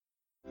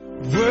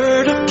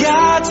Word of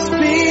God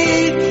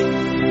speak,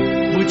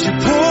 would you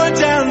pour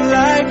down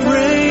like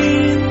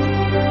rain,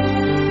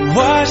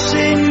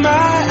 washing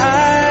my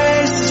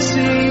eyes to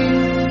see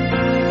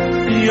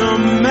your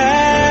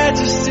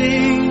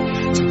majesty,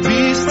 to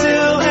be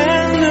still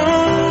and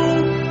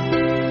know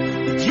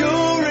that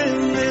you're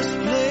in this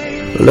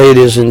place.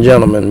 Ladies and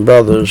gentlemen,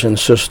 brothers and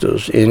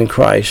sisters in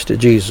Christ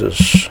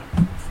Jesus,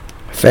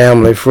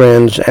 family,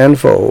 friends, and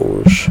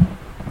foes,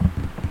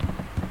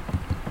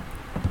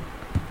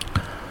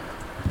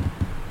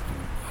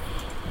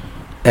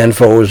 and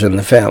foes in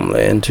the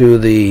family, and to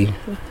the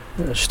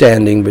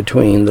standing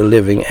between the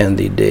living and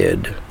the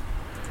dead.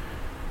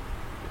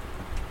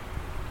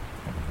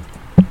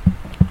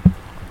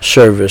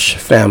 Service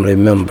family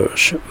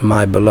members,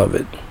 my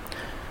beloved.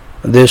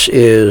 This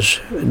is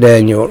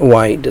Daniel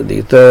Whyte,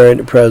 the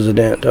third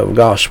president of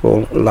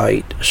Gospel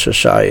Light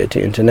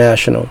Society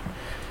International,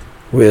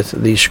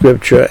 with the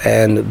Scripture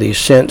and the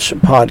Sense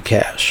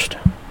podcast,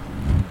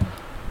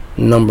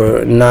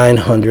 number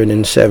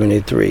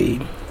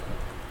 973.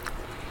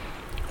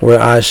 Where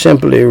I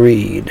simply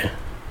read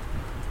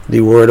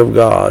the Word of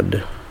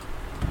God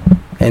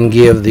and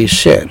give the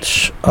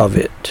sense of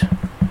it,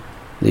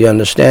 the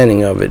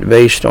understanding of it,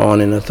 based on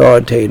an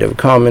authoritative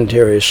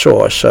commentary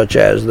source such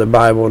as the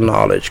Bible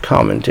Knowledge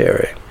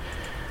Commentary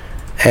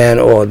and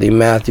or the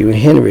Matthew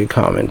Henry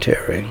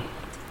Commentary.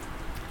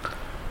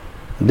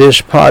 This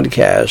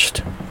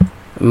podcast,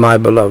 my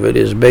beloved,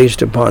 is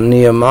based upon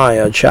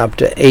Nehemiah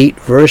chapter 8,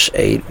 verse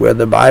 8, where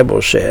the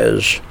Bible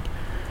says,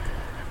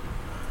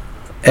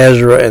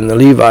 Ezra and the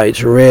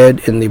Levites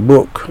read in the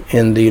book,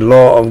 in the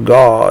law of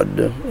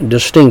God,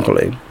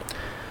 distinctly,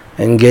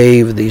 and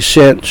gave the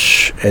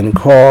sense and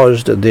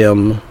caused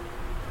them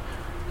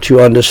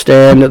to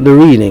understand the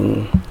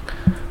reading.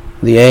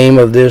 The aim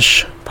of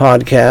this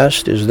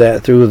podcast is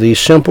that through the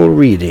simple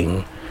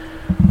reading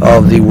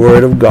of the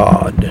Word of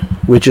God,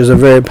 which is a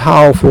very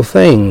powerful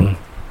thing,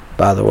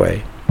 by the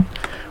way.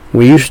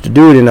 We used to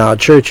do it in our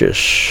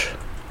churches,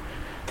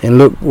 and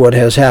look what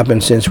has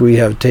happened since we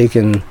have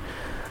taken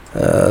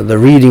the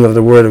reading of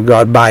the Word of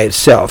God by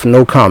itself,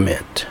 no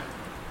comment,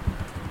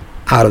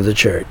 out of the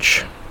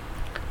church,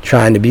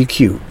 trying to be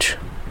cute,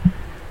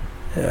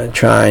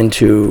 trying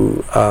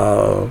to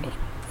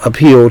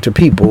appeal to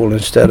people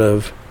instead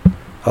of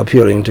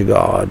appealing to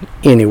God.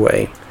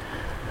 Anyway,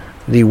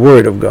 the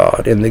Word of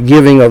God and the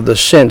giving of the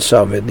sense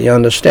of it, the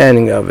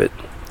understanding of it,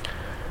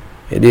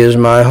 it is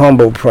my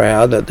humble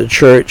prayer that the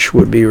church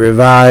would be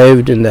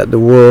revived and that the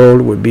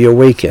world would be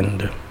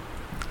awakened.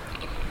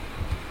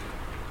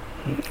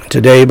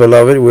 Today,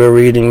 beloved, we're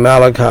reading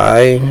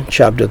Malachi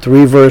chapter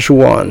 3, verse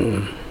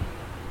 1.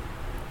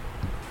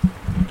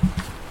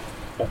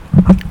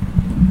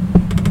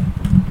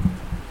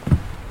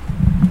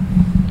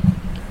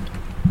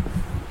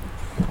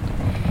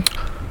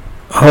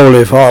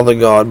 Holy Father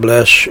God,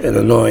 bless and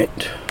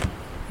anoint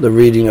the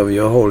reading of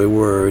your holy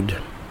word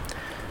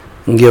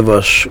and give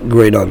us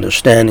great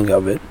understanding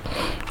of it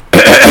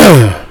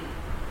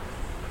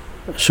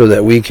so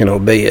that we can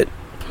obey it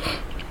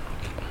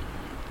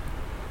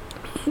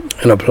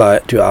and apply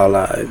it to our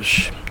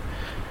lives.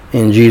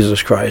 In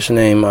Jesus Christ's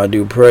name I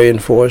do pray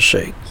and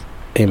forsake.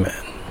 Amen.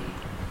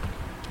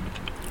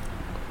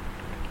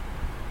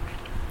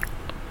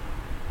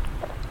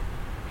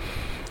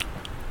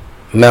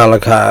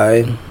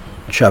 Malachi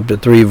chapter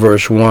 3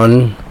 verse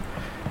 1.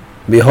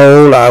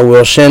 Behold, I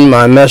will send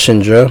my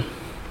messenger,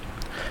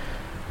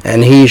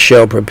 and he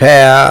shall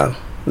prepare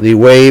the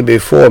way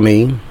before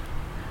me,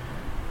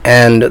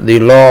 and the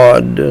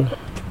Lord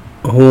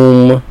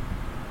whom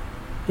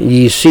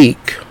ye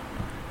seek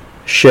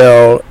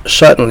shall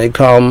suddenly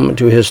come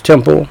to his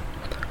temple,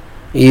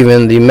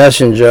 even the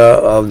messenger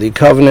of the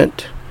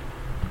covenant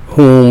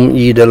whom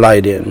ye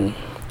delight in.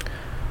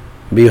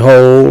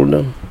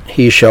 Behold,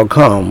 he shall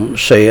come,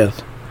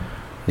 saith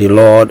the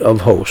Lord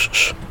of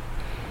hosts.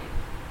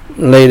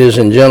 Ladies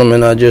and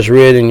gentlemen, I just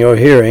read in your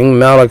hearing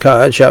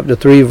Malachi chapter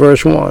 3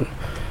 verse 1.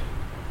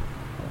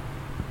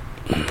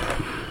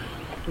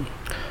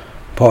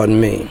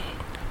 Pardon me.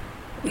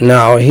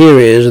 Now, here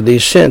is the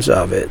sense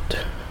of it.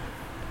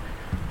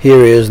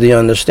 Here is the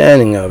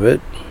understanding of it,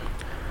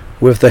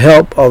 with the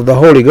help of the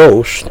Holy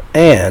Ghost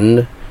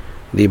and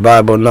the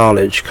Bible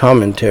Knowledge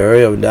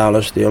Commentary of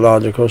Dallas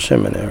Theological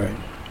Seminary.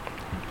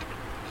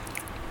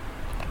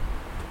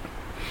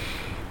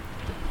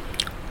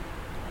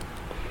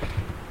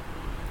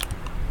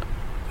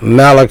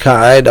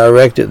 Malachi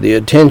directed the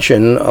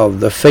attention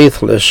of the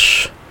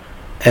faithless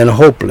and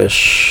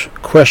hopeless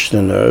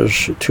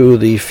questioners to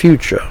the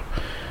future.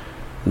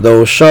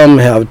 Though some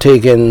have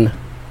taken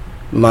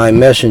my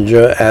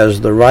messenger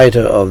as the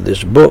writer of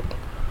this book,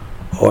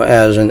 or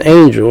as an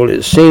angel,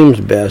 it seems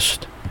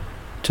best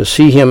to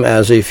see him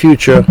as a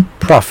future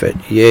prophet.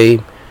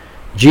 Yea,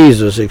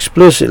 Jesus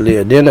explicitly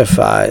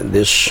identified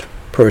this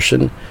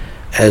person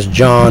as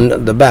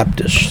John the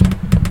Baptist.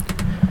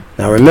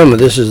 Now remember,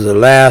 this is the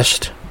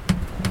last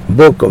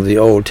book of the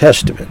Old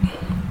Testament.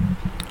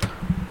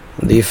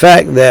 The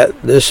fact that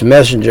this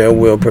messenger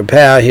will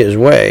prepare his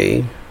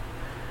way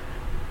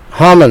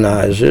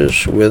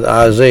harmonizes with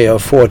Isaiah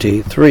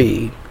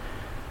 43.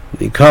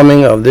 The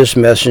coming of this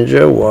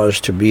messenger was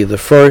to be the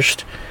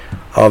first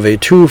of a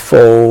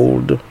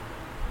twofold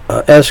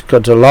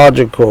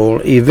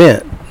eschatological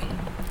event.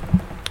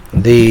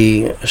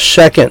 The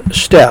second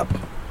step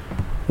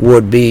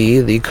would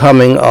be the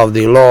coming of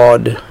the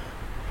Lord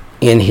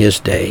in his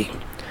day.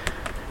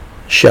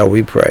 Shall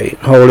we pray?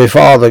 Holy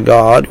Father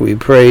God, we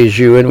praise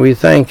you and we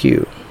thank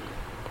you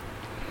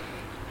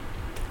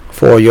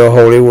for your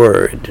holy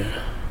word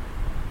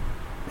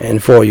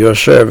and for your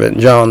servant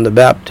John the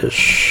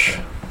Baptist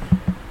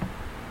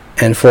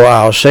and for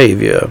our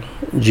Savior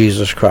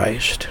Jesus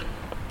Christ.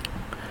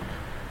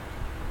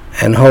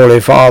 And Holy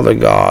Father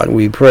God,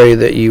 we pray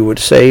that you would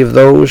save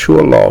those who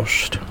are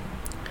lost,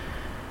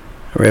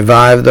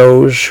 revive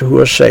those who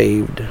are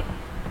saved,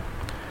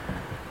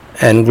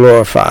 and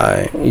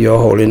glorify your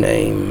holy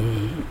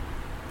name.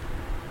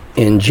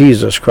 In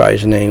Jesus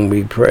Christ's name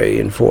we pray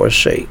and for his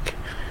sake.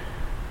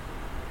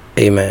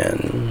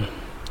 Amen.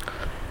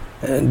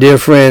 Dear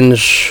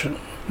friends,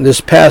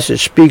 this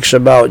passage speaks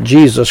about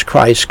Jesus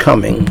Christ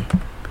coming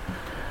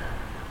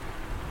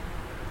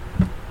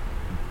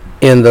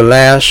in the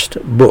last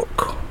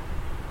book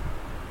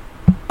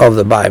of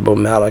the Bible,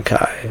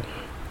 Malachi.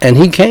 And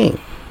he came.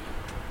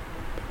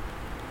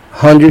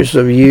 Hundreds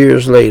of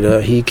years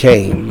later, he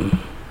came.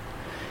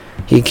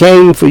 He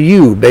came for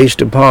you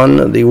based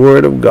upon the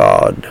word of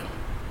God.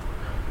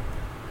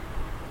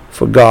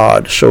 For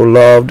God so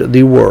loved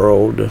the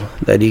world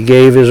that he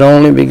gave his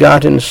only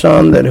begotten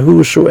Son, that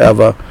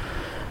whosoever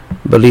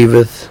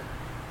believeth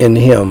in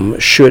him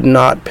should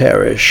not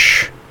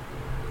perish,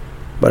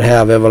 but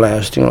have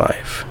everlasting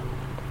life.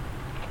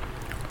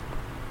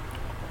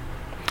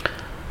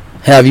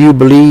 Have you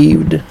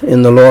believed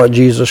in the Lord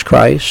Jesus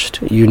Christ?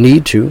 You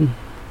need to.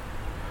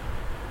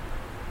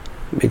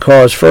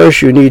 Because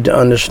first you need to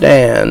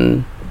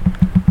understand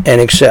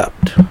and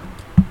accept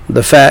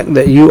the fact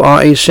that you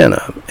are a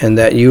sinner and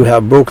that you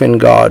have broken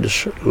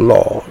God's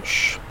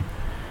laws.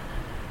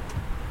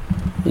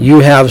 You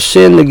have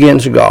sinned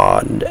against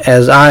God,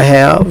 as I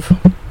have,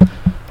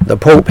 the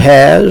Pope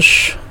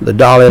has, the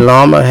Dalai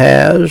Lama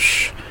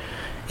has,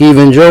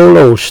 even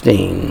Joel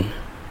Osteen,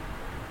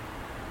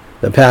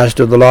 the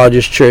pastor of the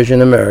largest church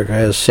in America,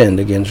 has sinned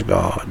against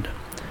God.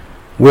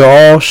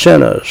 We're all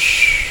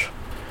sinners.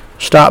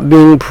 Stop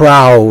being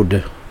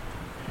proud.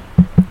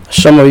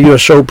 Some of you are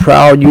so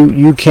proud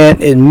you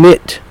can't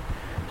admit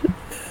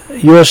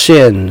your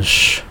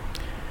sins.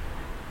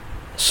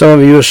 Some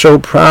of you are so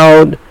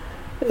proud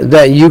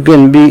that you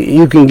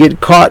can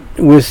get caught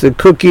with the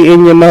cookie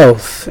in your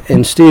mouth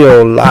and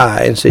still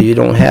lie and say you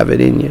don't have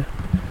it in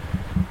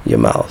your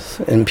mouth,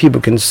 and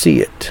people can see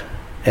it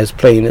as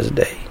plain as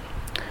day.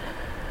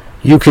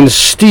 You can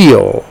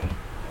steal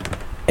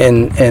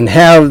and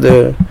have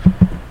the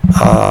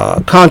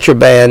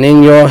contraband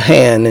in your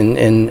hand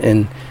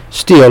and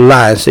still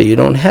lie and say you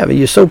don't have it.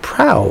 You're so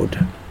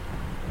proud.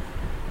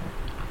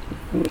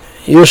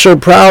 You're so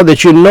proud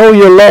that you know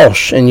you're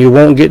lost and you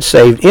won't get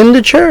saved in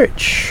the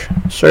church,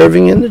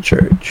 serving in the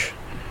church.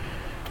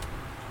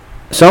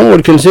 Some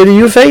would consider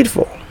you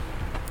faithful.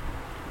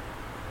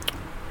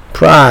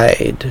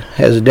 Pride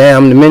has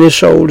damned many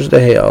souls to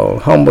hell.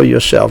 Humble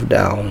yourself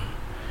down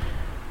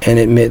and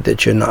admit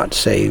that you're not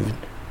saved,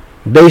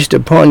 based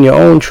upon your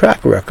own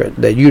track record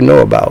that you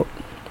know about.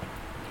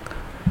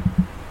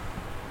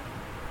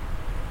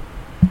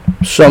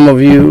 Some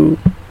of you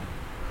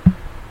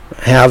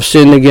have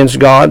sinned against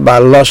God by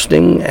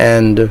lusting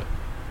and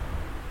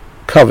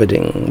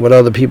coveting what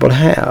other people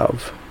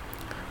have.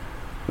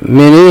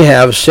 Many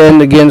have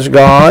sinned against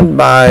God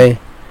by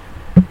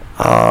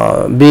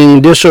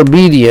being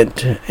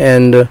disobedient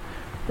and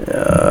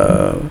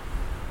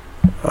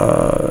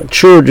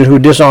children who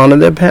dishonor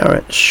their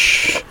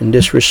parents and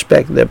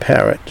disrespect their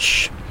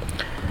parents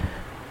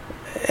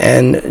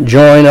and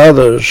join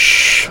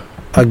others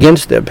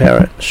against their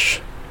parents.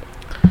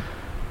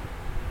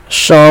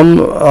 Some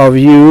of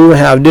you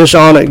have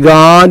dishonored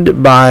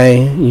God by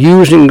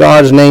using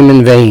God's name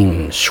in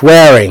vain,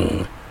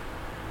 swearing,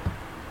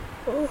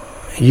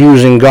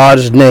 using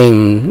God's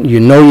name. You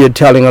know you're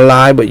telling a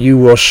lie, but you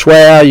will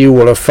swear, you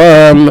will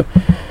affirm,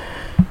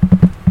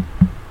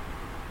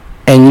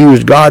 and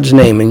use God's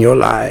name in your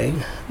lie.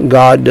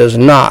 God does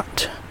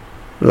not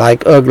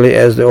like ugly,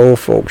 as the old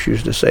folks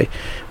used to say.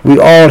 We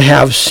all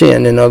have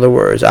sin, in other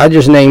words. I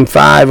just named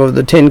 5 of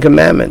the 10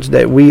 commandments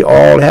that we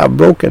all have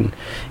broken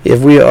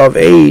if we are of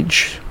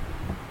age.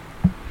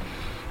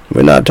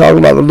 We're not talking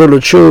about the little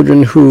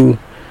children who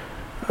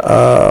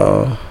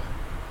got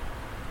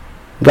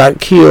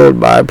killed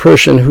by a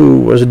person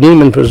who was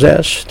demon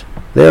possessed.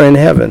 They're in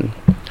heaven.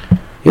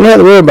 You don't have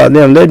to worry about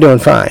them. They're doing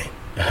fine.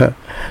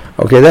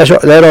 Okay,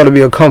 that ought to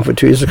be a comfort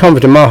to you. It's a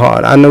comfort to my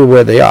heart. I know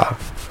where they are.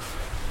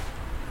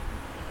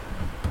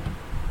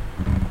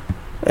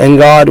 And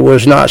God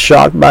was not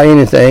shocked by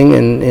anything,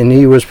 and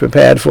he was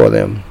prepared for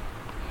them.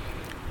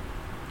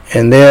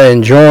 And they're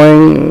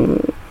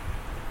enjoying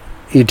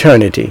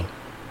eternity,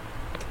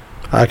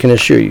 I can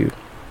assure you.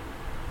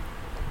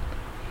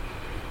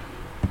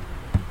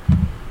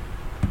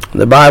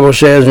 The Bible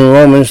says in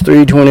Romans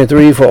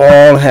 3:23, for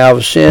all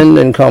have sinned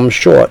and come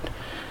short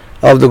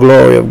of the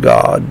glory of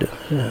God.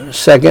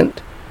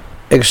 Second,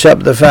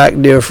 accept the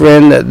fact, dear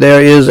friend, that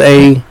there is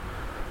a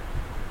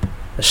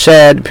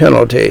sad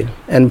penalty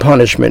and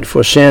punishment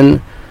for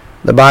sin.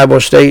 The Bible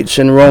states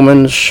in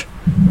Romans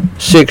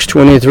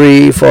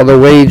 6:23, for the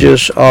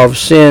wages of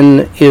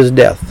sin is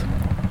death.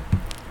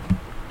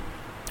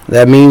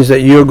 That means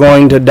that you're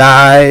going to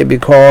die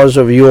because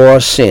of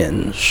your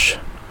sins.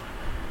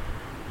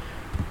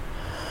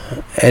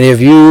 And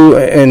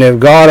if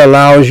God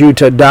allows you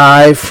to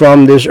die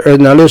from this earth,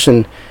 now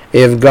listen,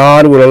 if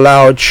God would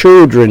allow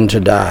children to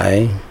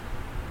die,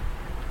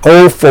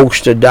 old folks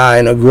to die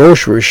in a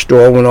grocery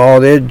store when all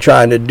they're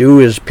trying to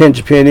do is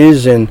pinch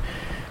pennies and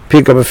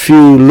pick up a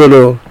few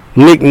little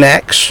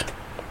knickknacks,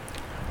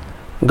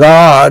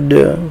 God,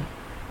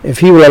 if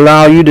he will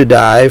allow you to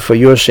die for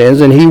your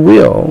sins, and he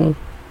will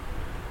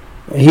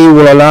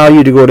allow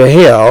you to go to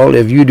hell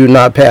if you do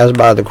not pass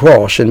by the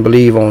cross and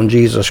believe on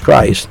Jesus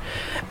Christ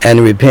and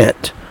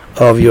repent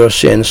of your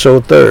sins. So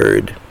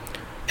third,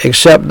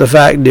 accept the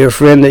fact, dear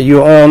friend, that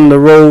you're on the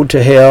road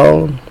to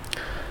hell.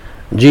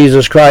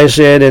 Jesus Christ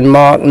said in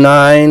Mark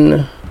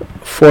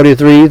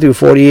 9:43 through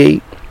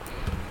 48,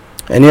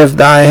 and if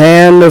thy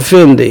hand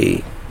offend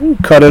thee,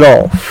 cut it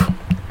off.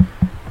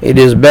 It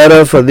is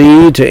better for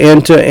thee to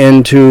enter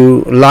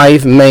into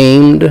life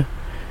maimed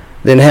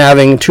than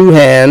having two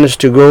hands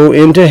to go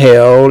into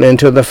hell,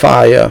 into the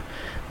fire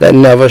that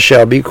never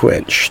shall be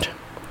quenched,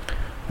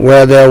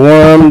 where their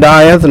worm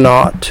dieth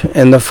not,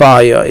 and the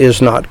fire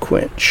is not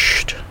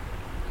quenched.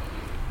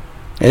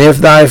 And if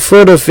thy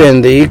foot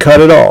offend thee, cut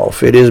it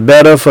off. It is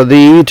better for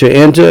thee to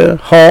enter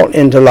halt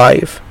into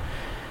life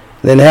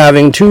than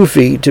having 2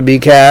 feet to be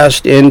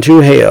cast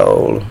into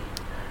hell,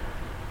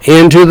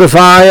 into the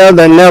fire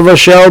that never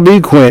shall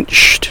be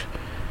quenched,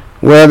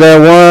 where their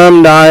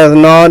worm dieth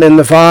not, and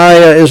the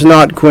fire is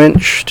not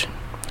quenched.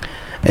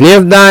 And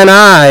if thine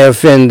eye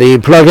offend thee,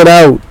 pluck it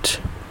out.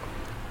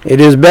 It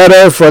is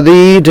better for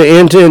thee to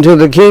enter into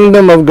the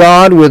kingdom of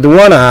God with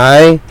one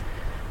eye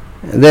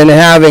than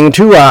having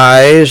 2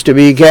 eyes to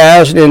be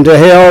cast into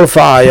hell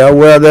fire,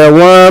 where their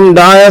worm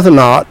dieth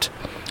not,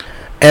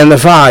 and the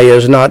fire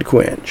is not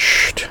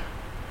quenched.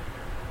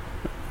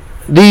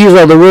 These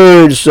are the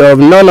words of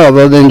none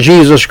other than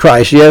Jesus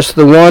Christ. Yes,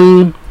 the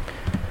one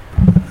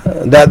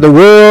that the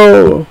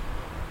world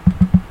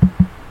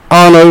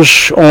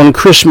honors on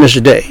Christmas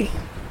Day.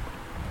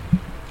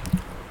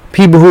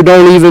 People who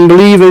don't even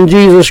believe in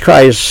Jesus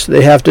Christ,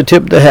 they have to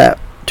tip the hat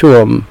to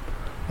him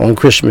on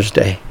Christmas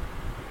Day,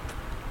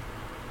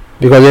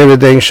 because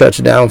everything shuts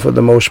down for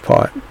the most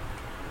part.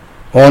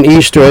 On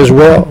Easter as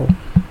well.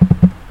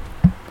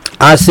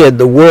 I said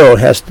the world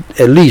has to,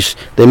 at least,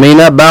 they may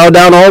not bow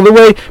down all the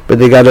way, but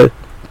they got to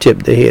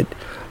tip the head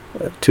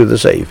to the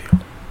Savior.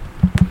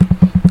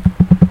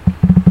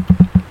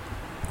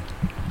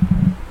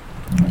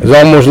 It's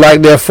almost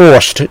like they're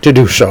forced to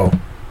do so.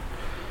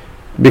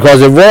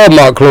 Because if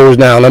Walmart closed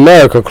down,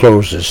 America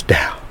closes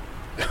down.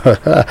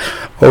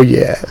 Oh,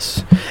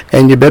 yes.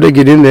 And you better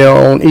get in there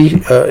on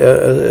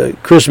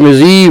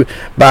Christmas Eve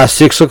by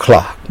 6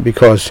 o'clock,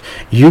 because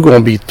you're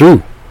going to be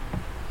through.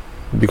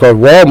 Because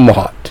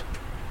Walmart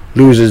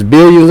loses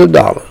billions of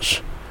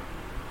dollars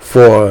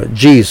for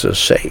Jesus'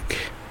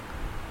 sake.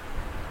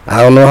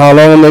 I don't know how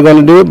long they're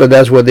going to do it, but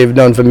that's what they've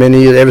done for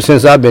many years, ever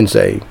since I've been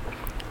saved.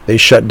 They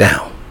shut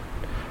down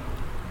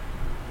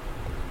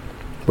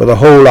with a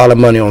whole lot of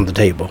money on the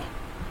table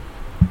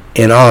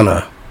in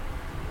honor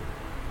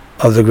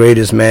of the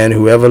greatest man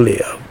who ever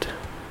lived.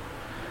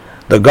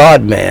 The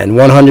God-man,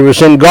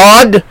 100%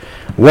 God,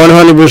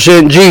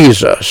 100%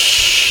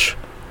 Jesus.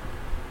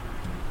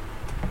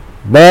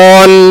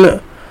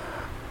 Born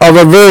of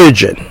a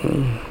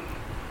virgin.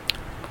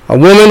 A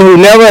woman who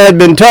never had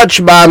been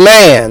touched by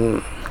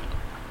man.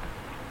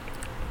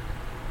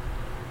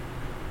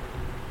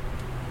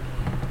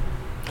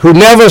 Who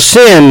never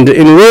sinned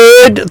in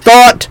word,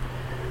 thought,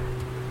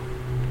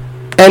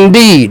 and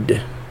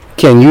deed.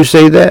 Can you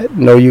say that?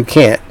 No, you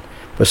can't.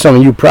 But some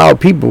of you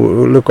proud people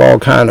will look all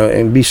kind of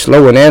and be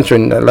slow in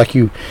answering like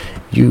you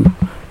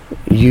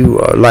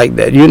are like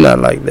that. You're not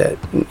like that.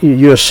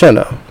 You're a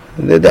sinner.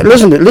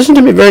 Listen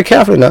to me very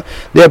carefully now.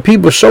 There are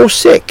people so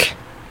sick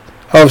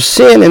of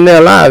sin in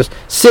their lives,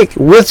 sick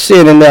with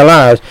sin in their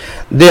lives.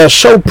 They're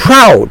so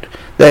proud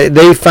that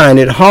they find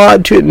it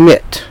hard to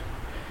admit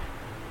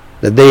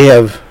that they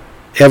have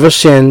ever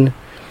sinned.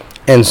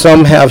 And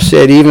some have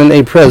said, even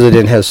a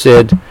president has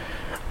said,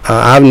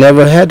 I've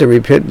never had to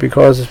repent,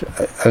 because,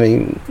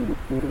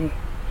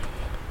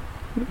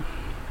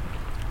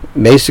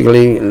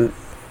 basically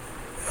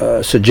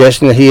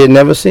suggesting that he had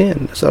never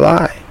sinned. It's a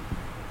lie.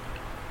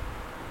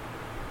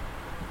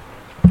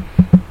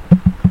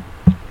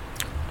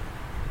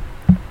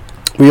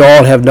 We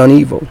all have done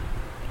evil.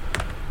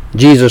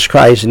 Jesus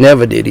Christ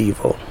never did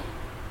evil.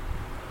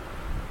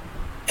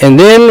 And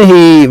then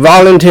he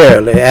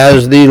voluntarily,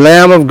 as the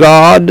Lamb of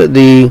God,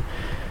 the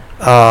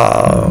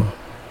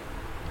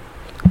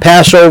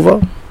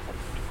Passover,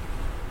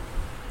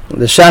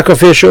 the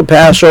sacrificial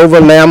Passover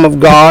Lamb of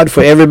God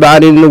for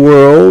everybody in the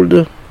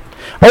world.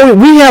 Oh,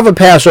 we have a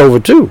Passover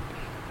too,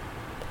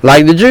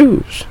 like the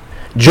Jews.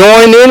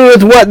 Join in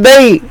with what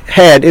they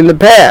had in the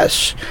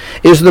past.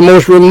 It's the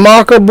most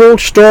remarkable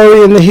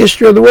story in the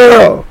history of the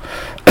world.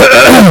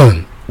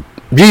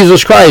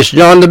 Jesus Christ,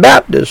 John the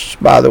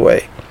Baptist, by the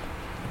way,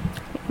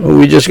 who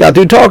we just got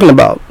through talking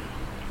about,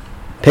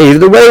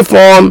 paved the way for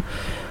him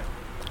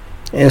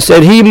and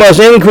said, he must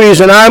increase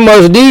and I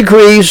must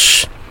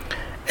decrease.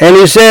 And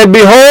he said,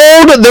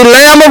 behold the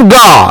Lamb of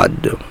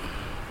God.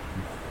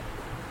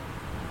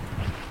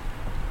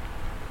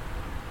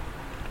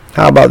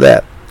 How about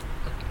that?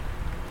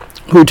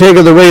 Who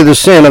taketh away the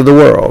sin of the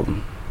world.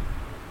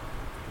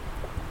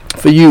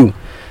 For you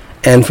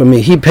and for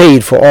me. He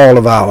paid for all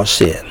of our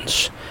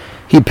sins.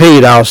 He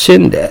paid our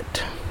sin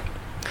debt.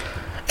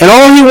 And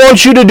all he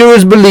wants you to do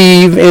is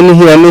believe in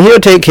him, and he'll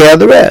take care of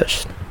the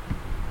rest.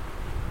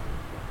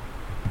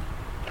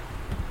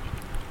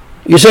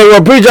 You say,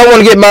 well, preacher, I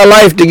want to get my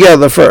life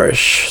together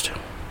first.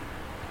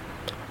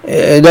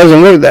 It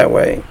doesn't work that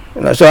way.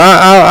 So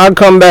I'll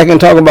come back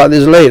and talk about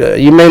this later.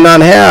 You may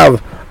not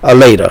have a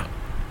later.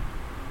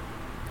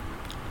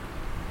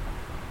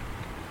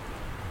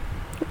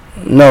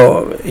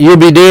 No, you'll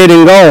be dead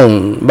and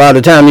gone by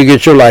the time you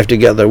get your life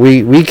together.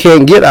 We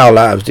can't get our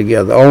lives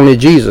together. Only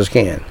Jesus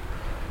can.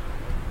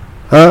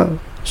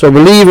 So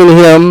believe in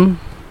him.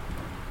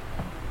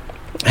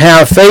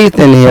 Have faith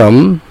in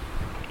him.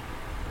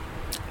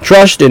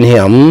 Trust in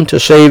him to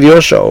save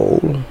your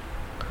soul.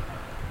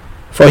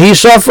 For he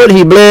suffered,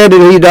 he bled,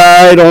 and he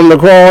died on the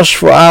cross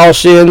for our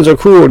sins, a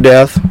cruel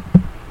death,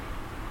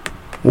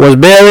 was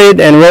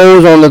buried, and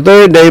rose on the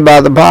third day by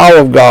the power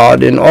of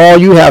God, and all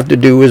you have to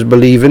do is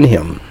believe in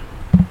him.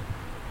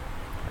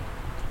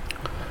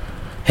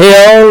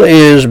 Hell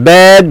is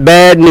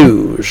bad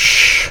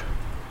news.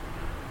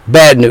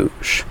 Bad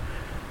news.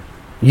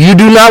 You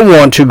do not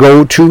want to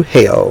go to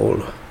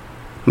hell,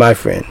 my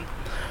friend.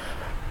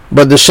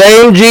 But the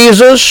same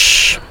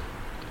Jesus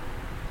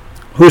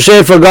who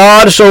said, for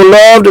God so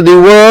loved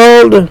the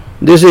world,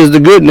 this is the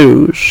good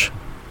news.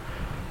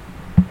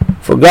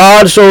 For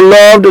God so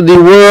loved the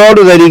world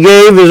that he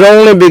gave his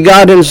only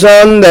begotten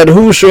Son, that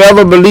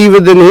whosoever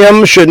believeth in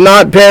him should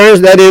not perish,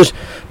 that is,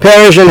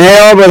 perish in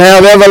hell, but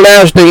have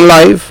everlasting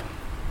life,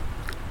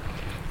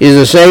 is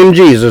the same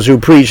Jesus who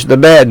preached the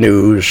bad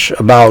news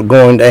about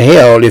going to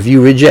hell if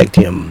you reject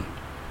him.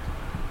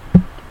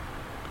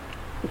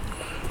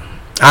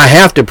 I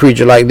have to preach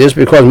it like this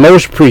because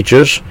most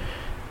preachers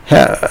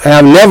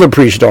have never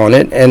preached on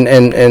it, and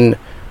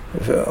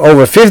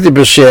over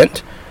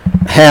 50%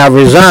 have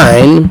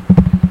resigned,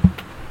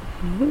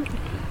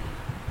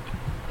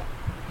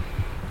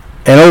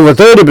 and over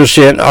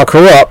 30% are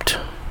corrupt.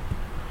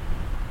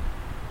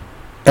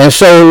 And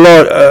so,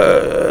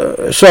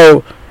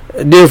 Lord,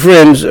 dear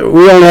friends,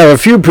 we only have a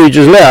few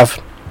preachers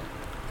left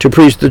to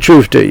preach the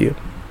truth to you.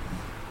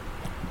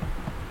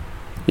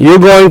 You're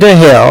going to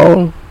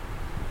hell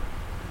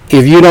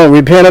if you don't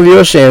repent of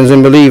your sins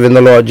and believe in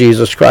the Lord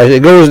Jesus Christ.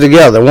 It goes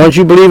together. Once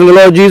you believe in the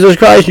Lord Jesus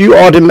Christ, you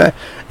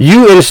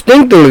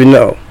instinctively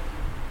know.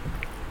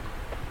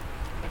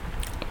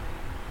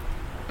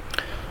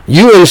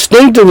 You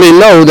instinctively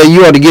know that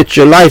you ought to get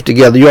your life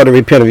together. You ought to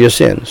repent of your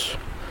sins.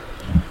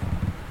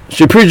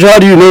 So, preacher, how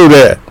do you know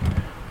that?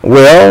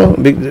 Well,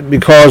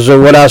 because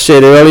of what I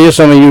said earlier,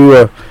 some of you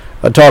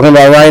are talking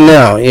about right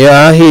now.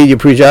 Yeah, I hear you,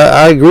 preacher.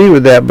 I agree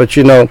with that, but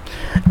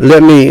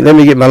let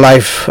me get my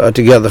life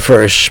together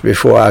first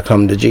before I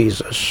come to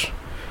Jesus.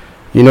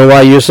 You know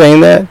why you're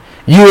saying that?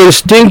 You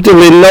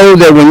instinctively know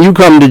that when you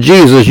come to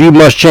Jesus, you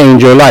must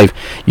change your life.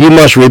 You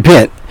must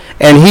repent,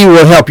 and he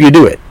will help you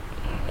do it.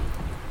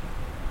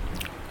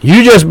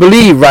 You just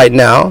believe right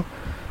now,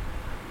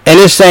 and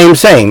it's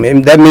same.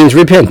 And that means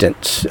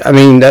repentance. I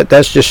mean,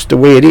 that's just the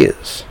way it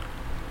is.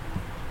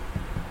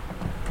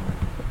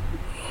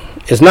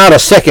 It's not a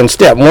second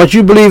step. Once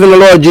you believe in the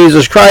Lord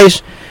Jesus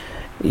Christ,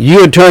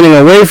 you're turning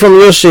away from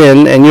your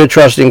sin and you're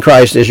trusting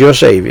Christ as your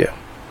Savior.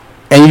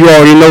 And you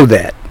already know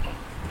that.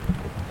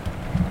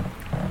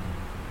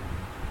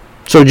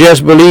 So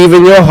just believe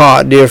in your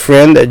heart, dear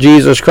friend, that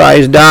Jesus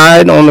Christ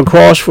died on the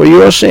cross for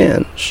your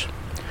sins,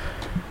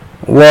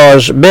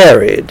 was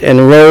buried,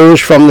 and rose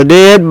from the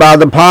dead by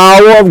the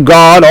power of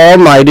God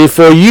Almighty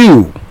for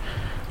you,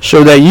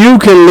 so that you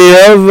can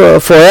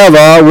live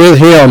forever with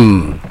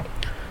him.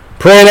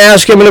 Pray and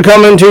ask him to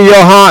come into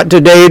your heart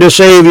today to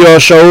save your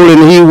soul,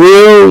 and he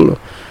will.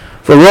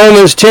 For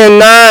Romans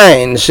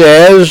 10:9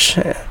 says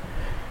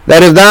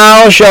that if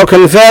thou shalt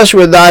confess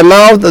with thy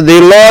mouth the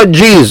Lord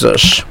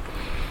Jesus,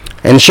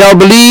 and shalt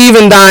believe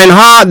in thine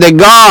heart that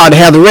God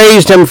hath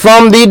raised him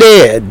from the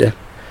dead,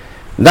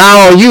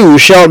 you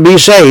shalt be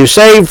saved.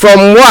 Saved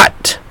from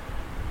what?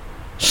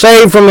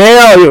 Saved from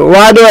hell.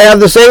 Why do I have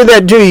to say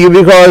that to you?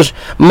 Because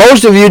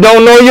most of you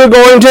don't know you're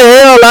going to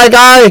hell. Like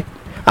I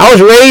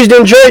was raised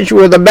in church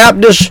with a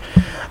Baptist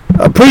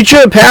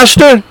preacher,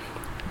 pastor,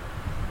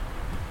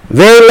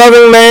 very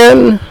loving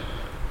man,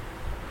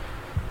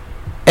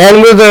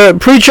 and with a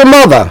preacher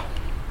mother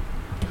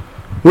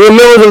We're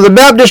members of the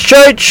Baptist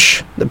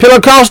Church, the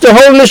Pentecostal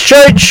Holiness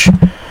Church,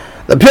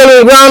 the pillar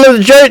and ground of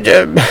the church,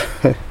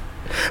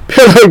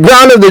 pillar and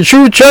ground of the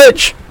true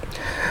church,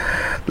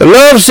 the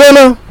Love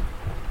Center,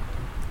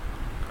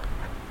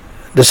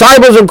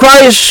 Disciples of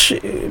Christ.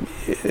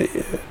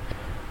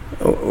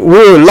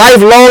 We're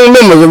lifelong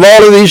members of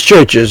all of these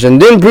churches, and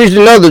then preached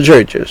in other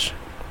churches.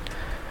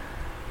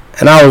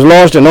 And I was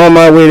lost and on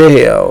my way to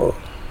hell.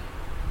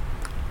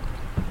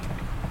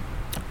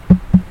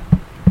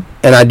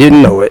 And I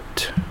didn't know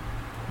it.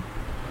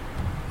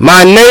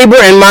 My neighbor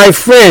and my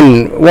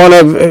friend,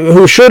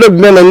 who should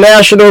have been a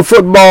National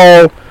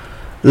Football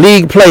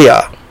League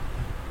player,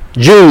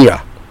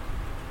 junior,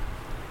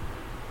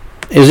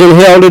 is in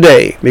hell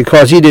today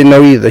because he didn't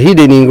know either. He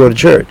didn't even go to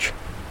church.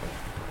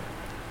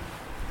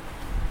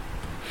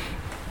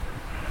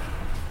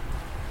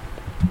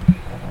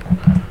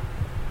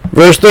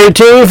 Verse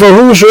 13, for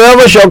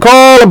whosoever shall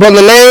call upon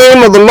the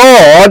name of the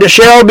Lord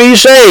shall be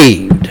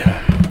saved.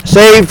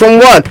 Saved from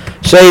what?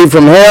 Saved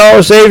from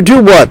hell. Saved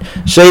to what?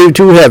 Saved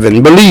to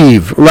heaven.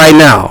 Believe right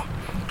now,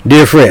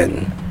 dear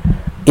friend,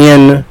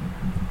 in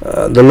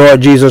the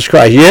Lord Jesus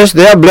Christ. Yes,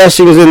 there are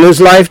blessings in this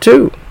life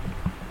too.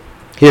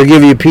 He'll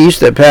give you peace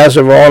that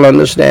passeth all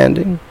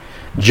understanding,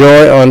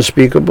 joy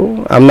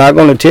unspeakable. I'm not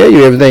going to tell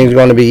you everything's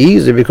going to be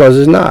easy because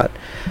it's not.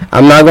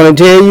 I'm not going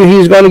to tell you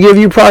he's going to give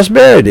you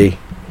prosperity,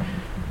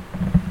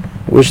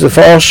 which the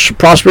false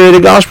prosperity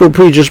gospel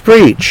preachers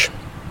preach,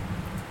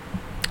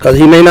 because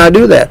he may not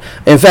do that.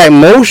 In fact,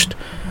 most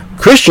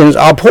Christians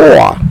are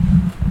poor,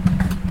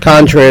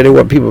 contrary to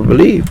what people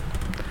believe.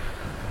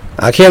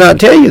 I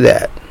cannot tell you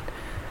that.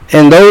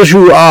 And those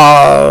who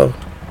are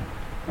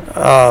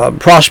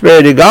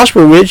prosperity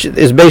gospel rich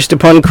is based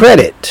upon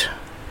credit.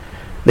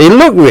 They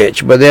look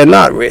rich, but they're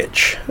not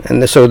rich,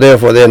 and so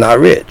therefore they're not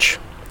rich.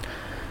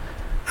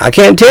 I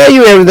can't tell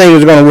you everything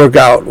is going to work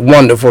out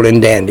wonderful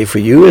and dandy for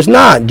you. It's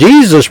not.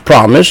 Jesus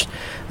promised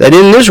that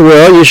in this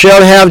world you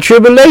shall have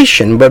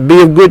tribulation, but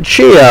be of good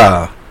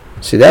cheer.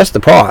 See, that's the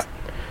part.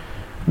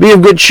 Be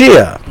of good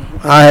cheer.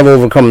 I have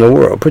overcome the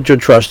world. Put your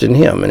trust in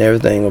him and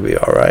everything will be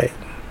all right.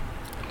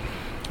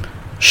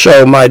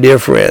 So, my dear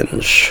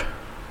friends,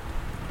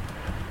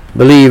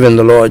 believe in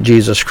the Lord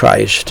Jesus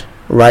Christ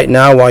right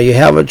now while you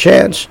have a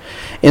chance.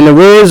 In the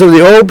words of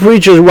the old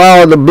preachers,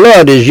 while the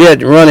blood is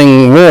yet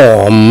running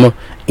warm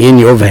in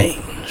your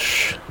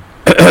veins.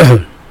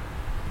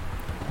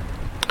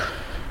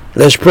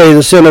 Let's pray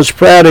the sinner's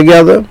prayer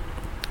together.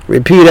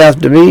 Repeat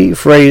after me,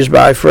 phrase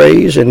by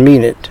phrase, and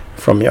mean it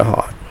from your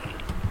heart.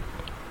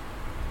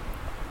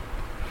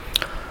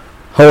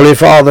 Holy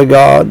Father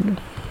God,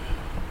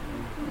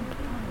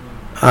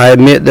 I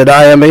admit that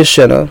I am a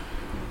sinner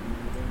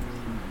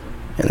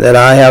and that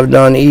I have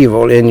done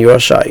evil in your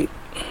sight.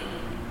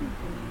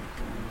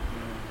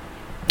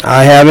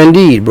 I have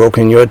indeed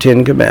broken your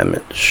 10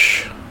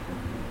 commandments.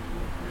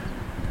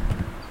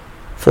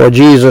 For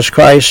Jesus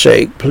Christ's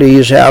sake,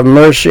 please have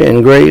mercy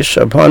and grace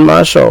upon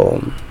my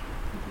soul.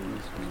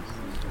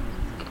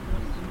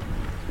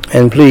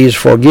 And please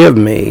forgive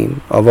me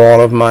of all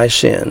of my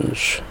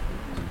sins.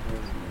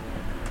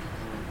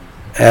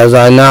 As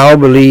I now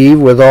believe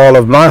with all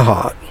of my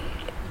heart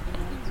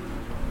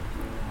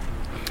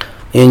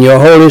in your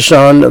Holy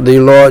Son, the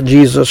Lord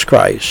Jesus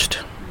Christ.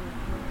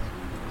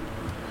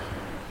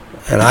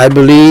 And I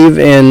believe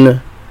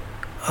in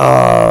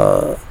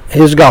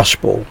his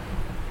gospel,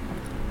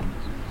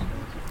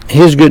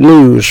 his good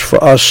news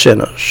for us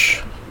sinners,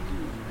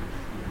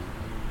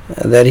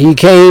 that he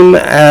came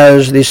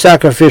as the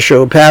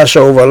sacrificial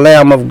Passover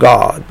Lamb of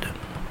God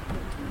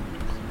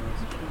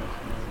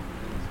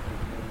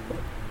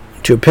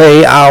to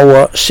pay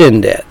our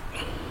sin debt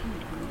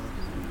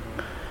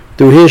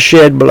through his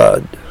shed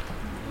blood.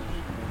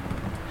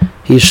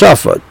 He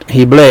suffered,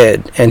 he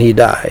bled, and he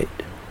died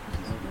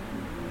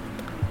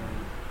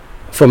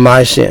for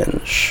my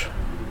sins,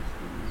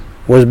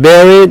 was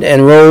buried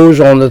and rose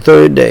on the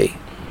 3rd day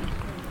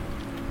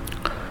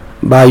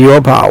by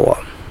your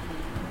power.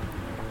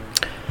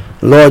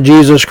 Lord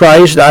Jesus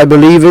Christ, I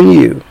believe in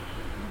you.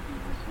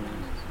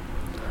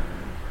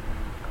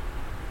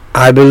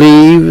 I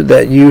believe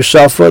that you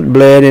suffered,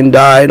 bled, and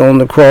died on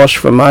the cross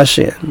for my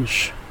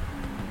sins,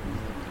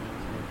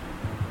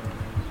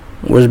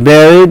 was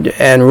buried,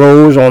 and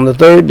rose on the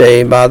 3rd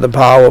day by the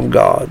power of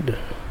God.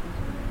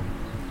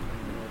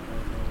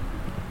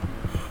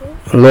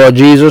 Lord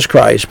Jesus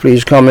Christ,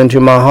 please come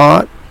into my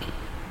heart,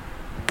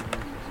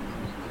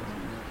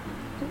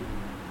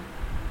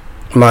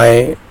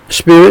 my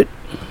spirit,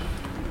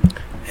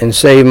 and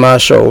save my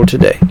soul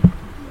today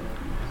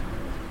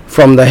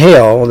from the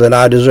hell that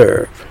I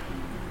deserve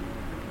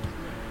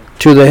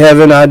to the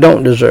heaven I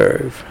don't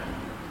deserve.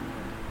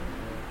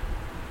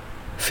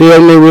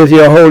 Fill me with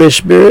your Holy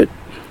Spirit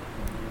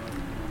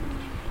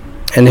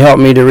and help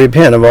me to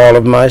repent of all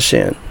of my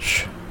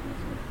sins.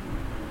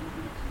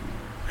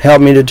 Help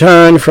me to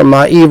turn from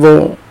my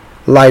evil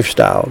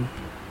lifestyle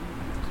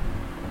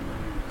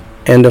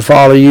and to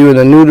follow you in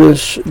the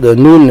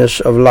newness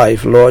of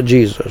life, Lord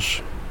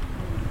Jesus.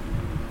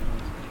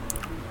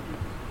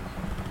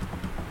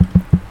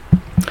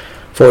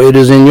 For it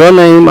is in your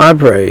name I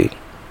pray.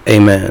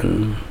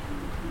 Amen.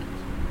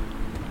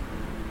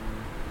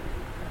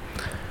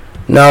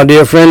 Now,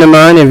 dear friend of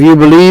mine, if you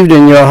believed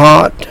in your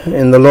heart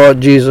in the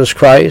Lord Jesus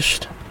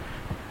Christ,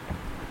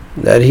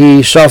 that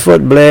he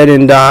suffered, bled,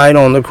 and died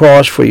on the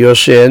cross for your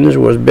sins,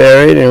 was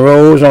buried, and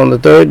rose on the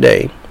third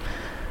day,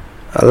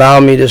 allow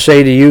me to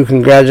say to you,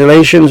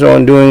 congratulations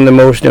on doing the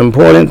most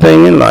important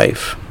thing in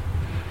life,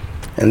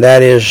 and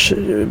that is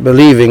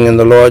believing in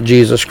the Lord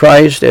Jesus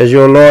Christ as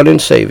your Lord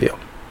and Savior.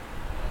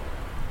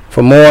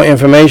 For more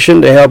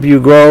information to help you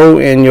grow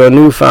in your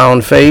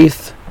newfound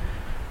faith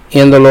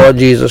in the Lord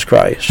Jesus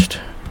Christ,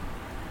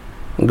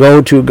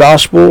 go to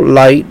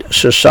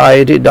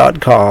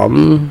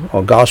gospellightsociety.com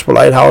or Gospel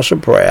Light House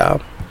of Prayer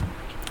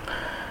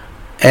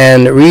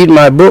and read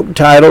my book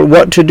titled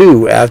What to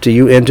Do After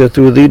You Enter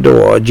Through the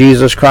Door.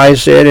 Jesus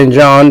Christ said in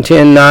John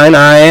 10:9,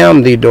 I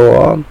am the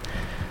door.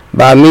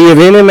 By me if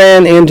any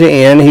man enter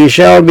in, he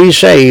shall be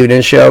saved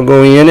and shall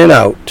go in and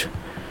out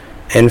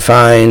and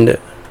find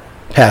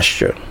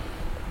pasture.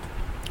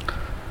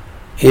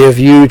 If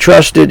you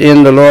trusted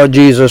in the Lord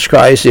Jesus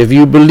Christ, if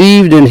you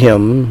believed in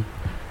him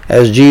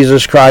as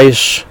Jesus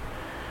Christ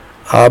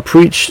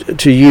preached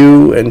to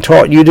you and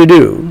taught you to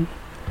do,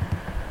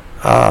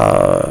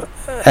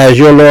 as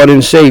your Lord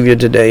and Savior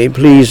today,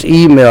 please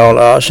email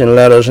us and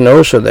let us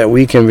know so that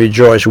we can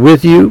rejoice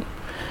with you,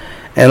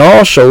 and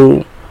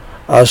also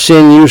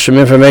send you some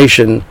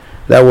information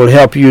that will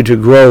help you to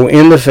grow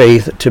in the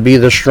faith to be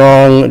the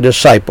strong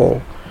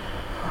disciple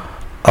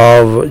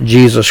of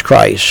Jesus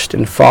Christ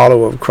and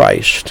follower of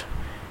Christ.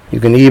 You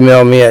can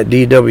email me at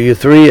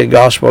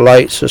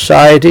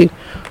dw3@gospellightsociety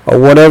or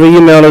whatever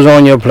email is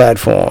on your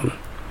platform.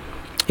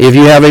 If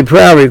you have a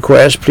prayer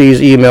request,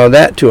 please email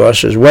that to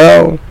us as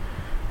well,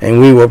 and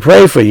we will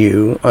pray for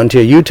you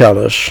until you tell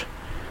us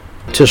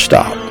to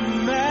stop.